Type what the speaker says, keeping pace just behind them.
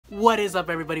What is up,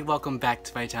 everybody? Welcome back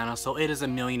to my channel. So it is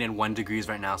 1,001 degrees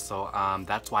right now, so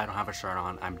that's why I don't have a shirt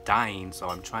on. I'm dying, so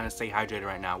I'm trying to stay hydrated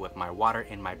right now with my water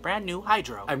in my brand new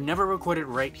hydro. I've never recorded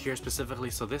right here specifically,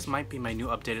 so this might be my new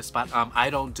updated spot. I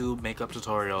don't do makeup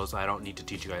tutorials. I don't need to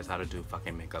teach you guys how to do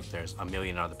fucking makeup. There's a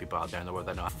million other people out there in the world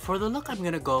that know. For the look I'm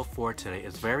gonna go for today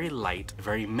is very light,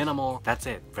 very minimal. That's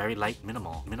it. Very light,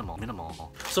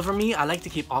 minimal. So for me, I like to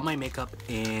keep all my makeup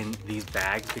in these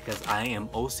bags because I am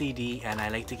OCD and I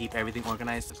like to keep everything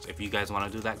organized. If you guys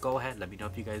want to do that, go ahead. Let me know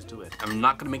if you guys do it. I'm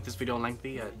not gonna make this video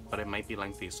lengthy, but it might be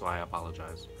lengthy, so I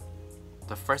apologize.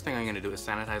 The first thing I'm gonna do is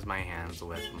sanitize my hands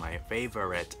with my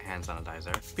favorite hand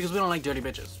sanitizer because we don't like dirty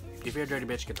bitches. If you're a dirty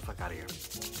bitch, get the fuck out of here.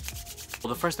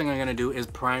 Well, the first thing I'm gonna do is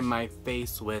prime my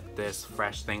face with this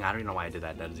fresh thing. I don't even know why I did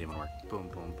that. That doesn't even work. Boom,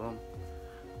 boom, boom.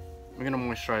 We're gonna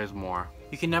moisturize more.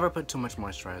 You can never put too much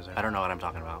moisturizer. I don't know what I'm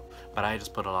talking about, but I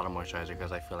just put a lot of moisturizer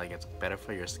because I feel like it's better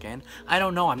for your skin. I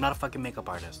don't know. I'm not a fucking makeup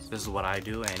artist. This is what I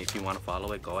do, and if you want to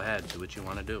follow it, go ahead. Do what you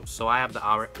want to do. So I have the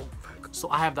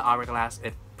hourglass.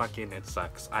 It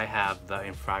sucks. I have the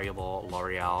infallible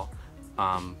L'Oreal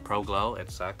Pro Glow.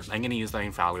 It sucks. I'm gonna use the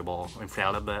infallible. I'm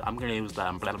gonna use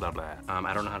the blah blah blah.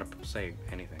 I don't know how to say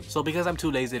anything. So because I'm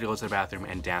too lazy to go to the bathroom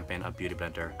and dampen a beauty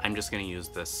blender, I'm just gonna use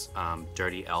this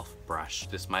dirty e.l.f. brush.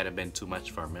 This might have been too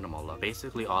much for a minimal look.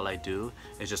 Basically, all I do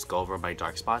is just go over my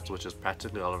dark spots, which is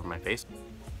practically all over my face.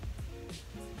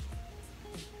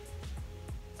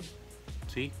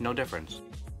 See, no difference.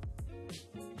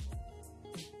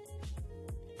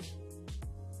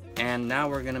 And now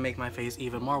we're gonna make my face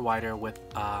even more whiter with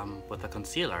a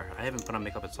concealer. I haven't put on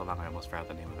makeup in so long I almost forgot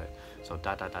the name of it. So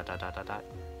dot dot dot dot dot dot dot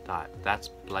dot. That's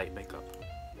light makeup.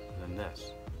 And then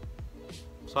this.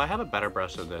 So I have a better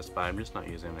brush than this, but I'm just not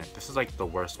using it. This is like the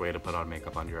worst way to put on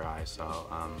makeup under your eyes, so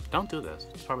don't do this.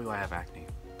 It's probably why I have acne.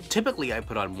 Typically I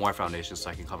put on more foundation so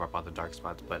I can cover up all the dark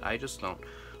spots, but I just don't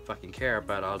fucking care.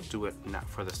 But I'll do it not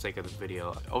for the sake of this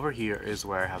video. Over here is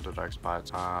where I have the dark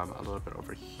spots. A little bit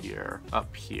over here,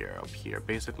 up here,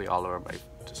 basically all over my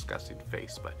disgusting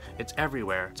face, but it's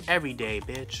everywhere. It's every day,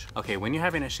 bitch. Okay, when you're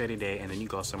having a shitty day and then you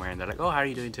go somewhere and they're like, oh, how are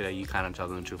you doing today? You kind of tell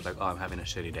them the truth, like, oh, I'm having a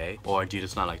shitty day. Or do you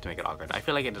just not like to make it awkward? I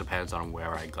feel like it depends on where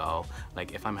I go.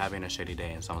 Like if I'm having a shitty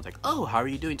day and someone's like, oh, how are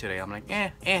you doing today? I'm like,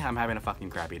 I'm having a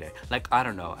fucking crappy day. Like, I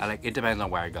don't know. It depends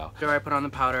on where I go. After I put on the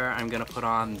powder, I'm gonna put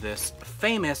on this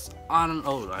famous I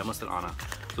almost said Anna.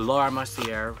 Laura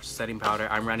Mercier setting powder.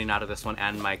 I'm running out of this one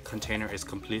and my container is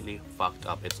completely fucked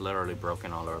up. It's literally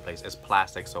broken all over the place. It's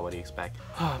plastic, so what do you expect?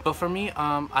 But for me,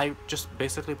 I just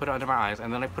basically put it under my eyes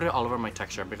and then I put it all over my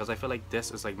texture because I feel like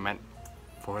this is like meant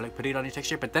for like putting it on your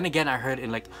texture. But then again, I heard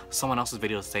in like someone else's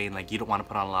video saying like you don't want to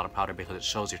put on a lot of powder because it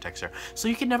shows your texture, so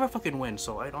you can never fucking win.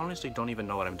 So I honestly don't even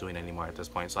know what I'm doing anymore at this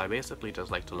point, so I basically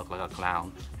just like to look like a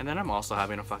clown. And then I'm also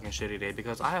having a fucking shitty day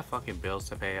because I have fucking bills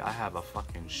to pay. I have a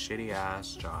fucking shitty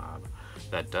ass job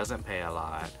that doesn't pay a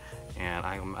lot, and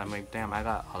I'm like, damn, I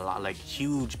got a lot, like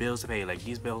huge bills to pay. Like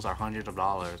these bills are hundreds of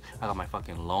dollars. I got my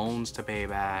fucking loans to pay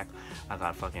back. I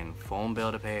got fucking phone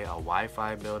bill to pay, a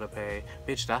Wi-Fi bill to pay.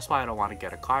 Bitch, that's why I don't want to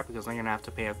get a car, because I'm gonna have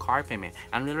to pay a car payment.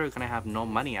 I'm literally gonna have no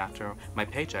money after my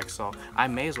paycheck, so I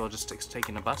may as well just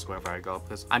taking the bus wherever I go.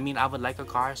 Because I mean, I would like a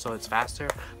car so it's faster,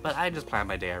 but I just plan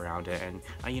my day around it, and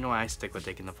you know, I stick with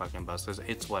taking the fucking buses.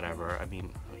 It's whatever. I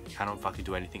mean, I don't fucking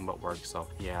do anything but work, so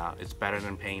yeah, it's better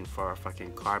than paying for a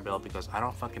fucking car bill because I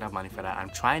don't fucking have money for that. I'm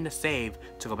trying to save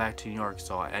to go back to New York,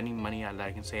 so any money that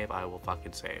I can save, I will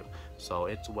fucking save. So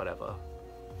it's whatever.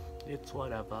 It's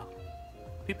whatever.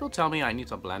 People tell me I need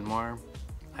to blend more.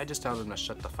 I just tell them to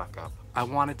shut the fuck up. I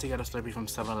wanted to get a Slurpee from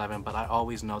 7-Eleven, but I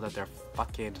always know that their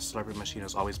fucking Slurpee machine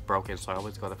is always broken, so I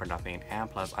always go there for nothing. And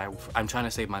plus, I'm trying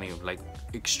to save money, like,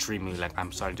 extremely. Like,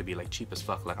 I'm starting to be, like, cheap as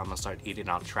fuck. Like, I'm gonna start eating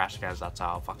out trash cans. That's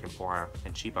how fucking poor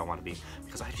and cheap I want to be,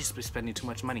 because I just be spending too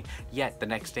much money. Yet, the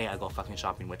next day, I go fucking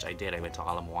shopping, which I did. I went to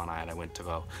Ala Moana, and I went to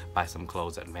go buy some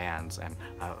clothes at Vans, and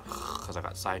because I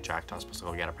got sidetracked, I was supposed to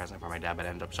go get a present for my dad, but I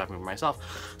ended up shopping for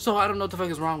myself. So, I don't know what the fuck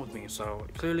is wrong with me. So,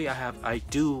 clearly, I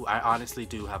honestly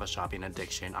do have a shopping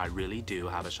addiction. I really do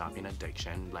have a shopping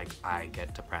addiction. Like, I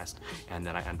get depressed and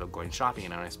then I end up going shopping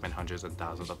and I spend hundreds and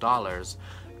thousands of dollars,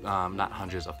 not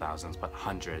hundreds of thousands, but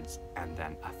hundreds and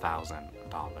then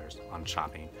 $1,000 on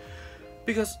shopping,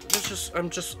 because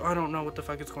I don't know what the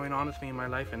fuck is going on with me in my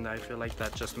life, and I feel like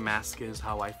that just masks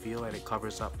how I feel and it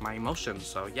covers up my emotions.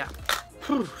 So yeah.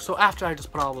 So after I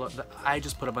just put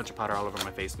a bunch of powder all over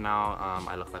my face. Now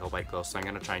I look like a white girl, so I'm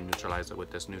gonna try and neutralize it with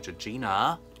this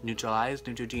Neutrogena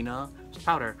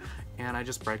powder, and I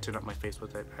just brighten up my face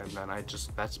with it, and then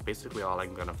that's basically all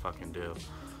I'm gonna fucking do.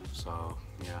 So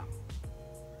yeah.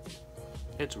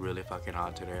 It's really fucking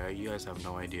hot today. You guys have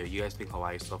no idea. You guys think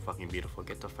Hawaii is so fucking beautiful.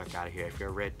 Get the fuck out of here. If you're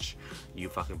rich, you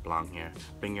fucking belong here.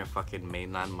 Bring your fucking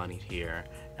mainland money here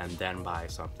and then buy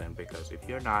something. Because if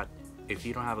you're not, if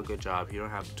you don't have a good job, if you don't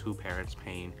have two parents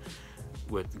paying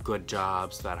with good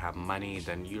jobs that have money,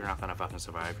 then you're not gonna fucking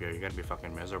survive here. You're gonna be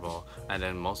fucking miserable. And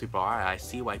then most people are. I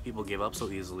see why people give up so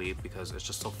easily, because it's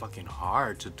just so fucking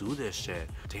hard to do this shit.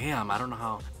 Damn, I don't know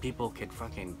how people can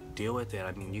fucking deal with it.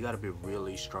 I mean, you gotta be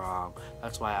really strong.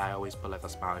 That's why I always put like a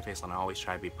smile on my face and I always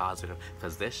try to be positive,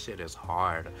 because this shit is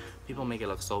hard. People make it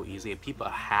look so easy, and people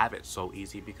have it so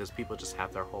easy because people just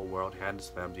have their whole world handed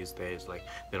to them these days. Like,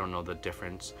 they don't know the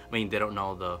difference. I mean, they don't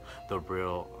know the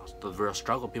real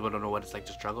struggle. People don't know what it's like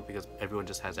to struggle because everyone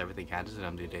just has everything handed to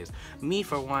them these days. Me,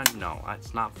 for one, no,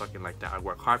 it's not fucking like that. I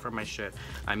work hard for my shit.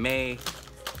 I may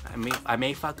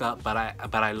fuck up, but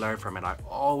I learn from it. I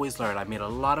always learn. I made a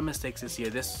lot of mistakes this year.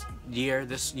 This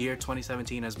year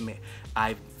 2017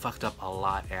 I've fucked up a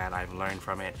lot, and I've learned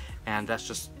from it. And that's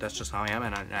just how I am.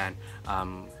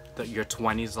 And your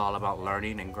 20s is all about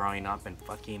learning and growing up and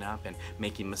fucking up and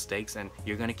making mistakes, and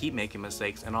you're gonna keep making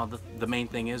mistakes, and all the main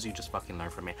thing is you just fucking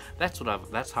learn from it.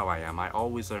 That's how I am. I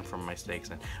always learn from my mistakes,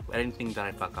 and anything that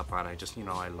I fuck up on, I just, you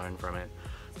know, I learn from it.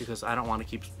 Because I don't want to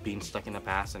keep being stuck in the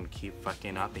past and keep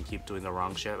fucking up and keep doing the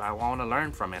wrong shit. I want to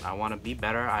learn from it. I want to be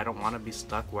better. I don't want to be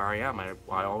stuck where I am.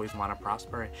 I always want to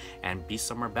prosper and be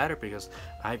somewhere better, because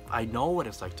I know what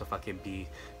it's like to fucking be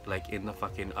like in the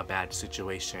fucking a bad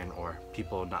situation, or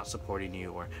people not supporting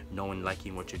you, or no one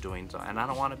liking what you're doing. So, and I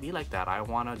don't want to be like that. I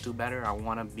want to do better. I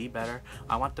want to be better.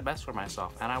 I want the best for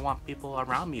myself, and I want people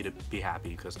around me to be happy,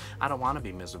 because I don't want to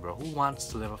be miserable. Who wants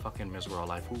to live a fucking miserable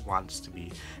life? Who wants to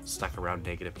be stuck around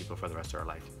negative people for the rest of their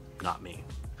life? Not me.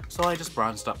 So I just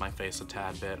bronzed up my face a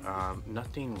tad bit.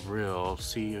 Nothing real.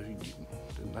 See,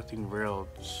 nothing real.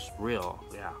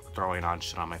 Yeah, throwing on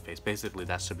shit on my face. Basically,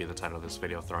 that should be the title of this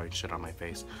video: throwing shit on my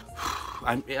face.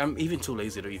 I'm even too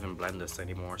lazy to even blend this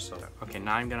anymore. So okay,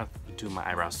 now I'm gonna do my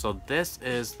eyebrows. So this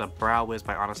is the Brow Wiz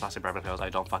by Anastasia Beverly Hills. I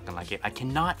don't fucking like it. I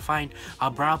cannot find a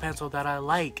brow pencil that I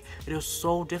like. It is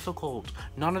so difficult.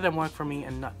 None of them work for me,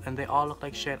 and they all look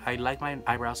like shit. I like my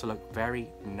eyebrows to look very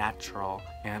natural,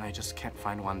 and I just can't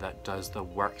find one that does the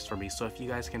works for me. So if you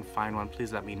guys can find one,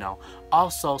 please let me know.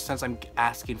 Also, since I'm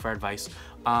asking for advice,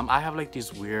 I have like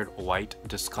these weird white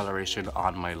discoloration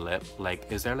on my lip.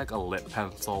 Like, is there like a lip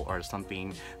pencil or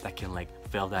something that can like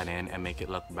fill that in and make it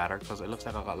look better? Because it looks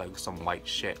like I got like some white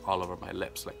shit all over my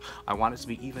lips. Like, I want it to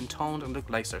be even toned and look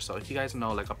nicer. So if you guys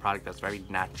know like a product that's very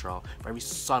natural, very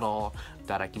subtle,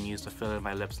 that I can use to fill in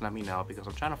my lips, let me know, because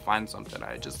I'm trying to find something.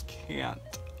 I just can't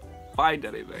find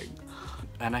anything.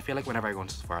 And I feel like whenever I go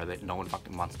into Sephora, that no one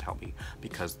fucking wants to help me,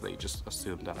 because they just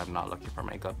assume that I'm not looking for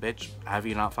makeup. Bitch, have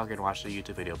you not fucking watched the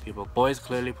YouTube video? Boys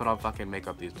clearly put on fucking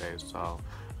makeup these days, so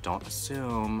don't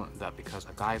assume that because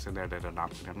a guy's in there that they're not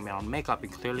putting on makeup.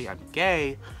 And clearly I'm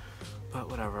gay, but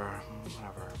whatever.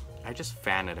 I just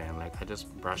fan it in, like I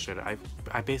just brush it.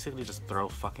 I basically just throw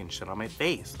fucking shit on my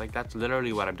face. Like, that's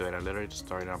literally what I'm doing. I literally just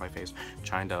throw it on my face,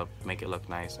 trying to make it look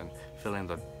nice and fill in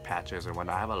the patches or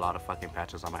whatnot. I have a lot of fucking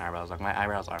patches on my eyebrows. Like, my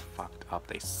eyebrows are fucked up.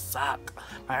 They suck.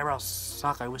 My eyebrows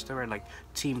suck. I wish they were like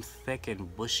team thick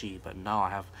and bushy, but no, I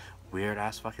have weird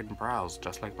ass fucking brows,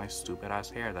 just like my stupid ass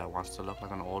hair that wants to look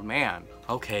like an old man.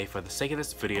 Okay, for the sake of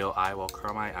this video, I will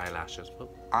curl my eyelashes.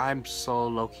 I'm so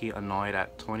low-key annoyed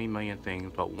at 20 million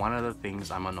things, but one of the things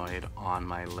I'm annoyed on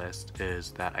my list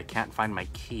is that I can't find my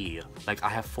key. Like, I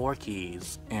have 4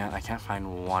 keys and I can't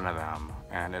find one of them,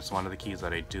 and it's one of the keys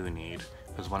that I do need,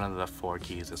 because one of the 4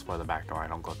 keys is for the back door. I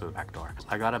don't go through the back door.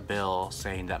 I got a bill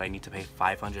saying that I need to pay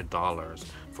 $500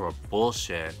 for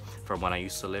bullshit from when I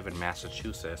used to live in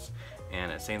Massachusetts, and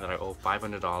it's saying that I owe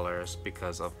 $500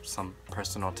 because of some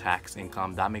personal tax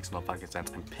income. That makes no fucking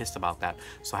sense. I'm pissed about that,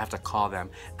 so I have to call them,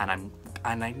 and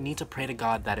I need to pray to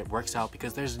God that it works out,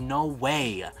 because there's no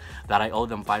way that I owe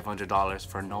them $500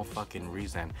 for no fucking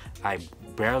reason. I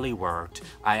barely worked.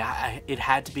 It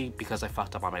had to be because I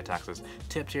fucked up on my taxes.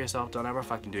 Tip to yourself: don't ever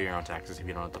fucking do your own taxes if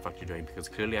you don't know what the fuck you're doing, because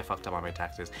clearly I fucked up on my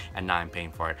taxes and now I'm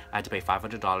paying for it. I had to pay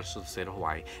 $500 to the state of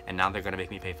Hawaii, and now they're gonna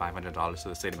make me pay $500 to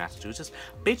the state of Massachusetts.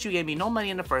 Bitch, you gave me no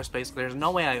money in the first place. There's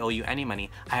no way I owe you any money.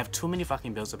 I have too many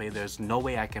fucking bills to pay. There's no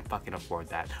way I can fucking afford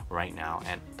that right now,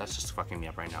 and that's just fucking me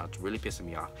up right now. It's really pissing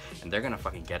me off, and they're gonna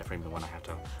fucking get it from me when I have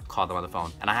to call them on the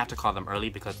phone, and I have to call them early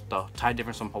because the time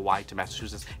difference from Hawaii to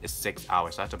Massachusetts is 6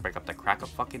 hours, so I have to break up the crack of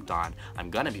fucking dawn. I'm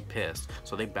gonna be pissed,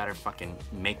 so they better fucking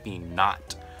make me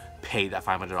not pay that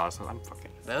 $500. I'm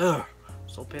fucking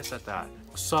So pissed at that.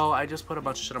 So I just put a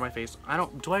bunch of shit on my face.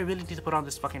 Do I really need to put on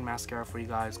this fucking mascara for you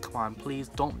guys? Come on, please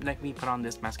don't let me put on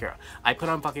this mascara. I put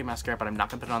on fucking mascara, but I'm not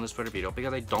gonna put it on this for the video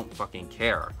because I don't fucking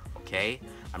care, okay?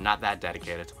 I'm not that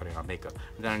dedicated to putting on makeup.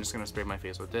 And then I'm just gonna spray my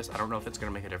face with this. I don't know if it's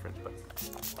gonna make a difference, but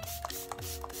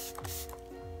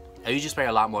I usually spray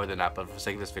a lot more than that, but for the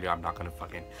sake of this video, I'm not gonna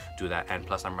fucking do that. And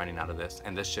plus, I'm running out of this,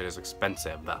 and this shit is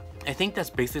expensive. I think that's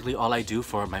basically all I do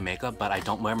for my makeup, but I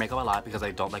don't wear makeup a lot because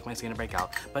I don't like my skin to break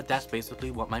out. But that's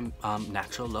basically what my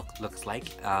natural look looks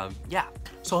like. Yeah.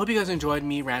 So I hope you guys enjoyed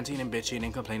me ranting and bitching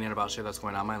and complaining about shit that's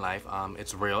going on in my life.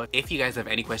 It's real. If you guys have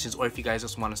any questions, or if you guys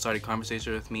just want to start a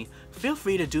conversation with me, feel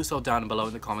free to do so down below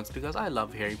in the comments because I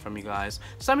love hearing from you guys.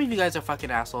 Some of you guys are fucking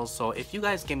assholes, so if you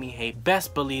guys give me hate,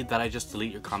 best believe that I just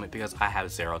delete your comment because I have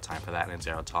zero time for that and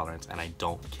zero tolerance, and I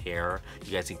don't care.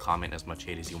 You guys can comment as much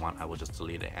hate as you want. I will just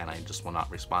delete it, and I just will not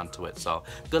respond to it. So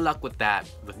good luck with that,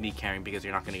 with me caring, because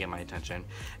you're not going to get my attention.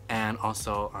 And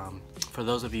also, for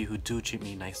those of you who do treat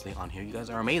me nicely on here, you guys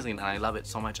are amazing, and I love it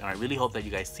so much, and I really hope that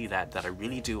you guys see that I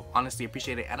really do honestly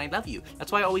appreciate it, and I love you.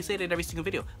 That's why I always say it in every single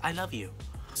video. I love you.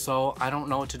 So I don't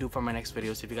know what to do for my next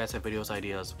videos. If you guys have videos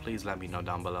ideas, please let me know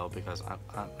down below because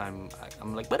I'm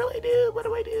like, what do I do? What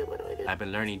do I do? What do I do? I've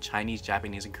been learning Chinese,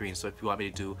 Japanese, and Korean. So if you want me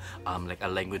to do like a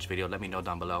language video, let me know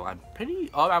down below.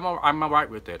 I'm alright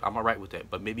with it. I'm alright with it.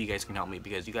 But maybe you guys can help me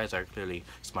because you guys are clearly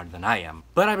smarter than I am.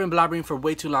 But I've been blabbering for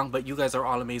way too long. But you guys are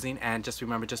all amazing. And just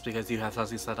remember, just because you have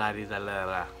healthy society,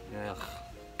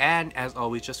 and as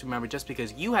always, just remember, just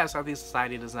because you have something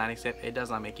society does not accept, it does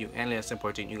not make you any less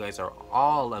important. You guys are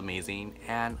all amazing,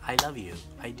 and I love you.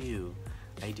 I do.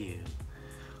 I do.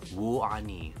 Wu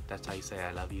ani. That's how you say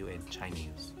I love you in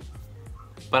Chinese.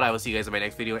 But I will see you guys in my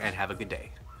next video, and have a good day.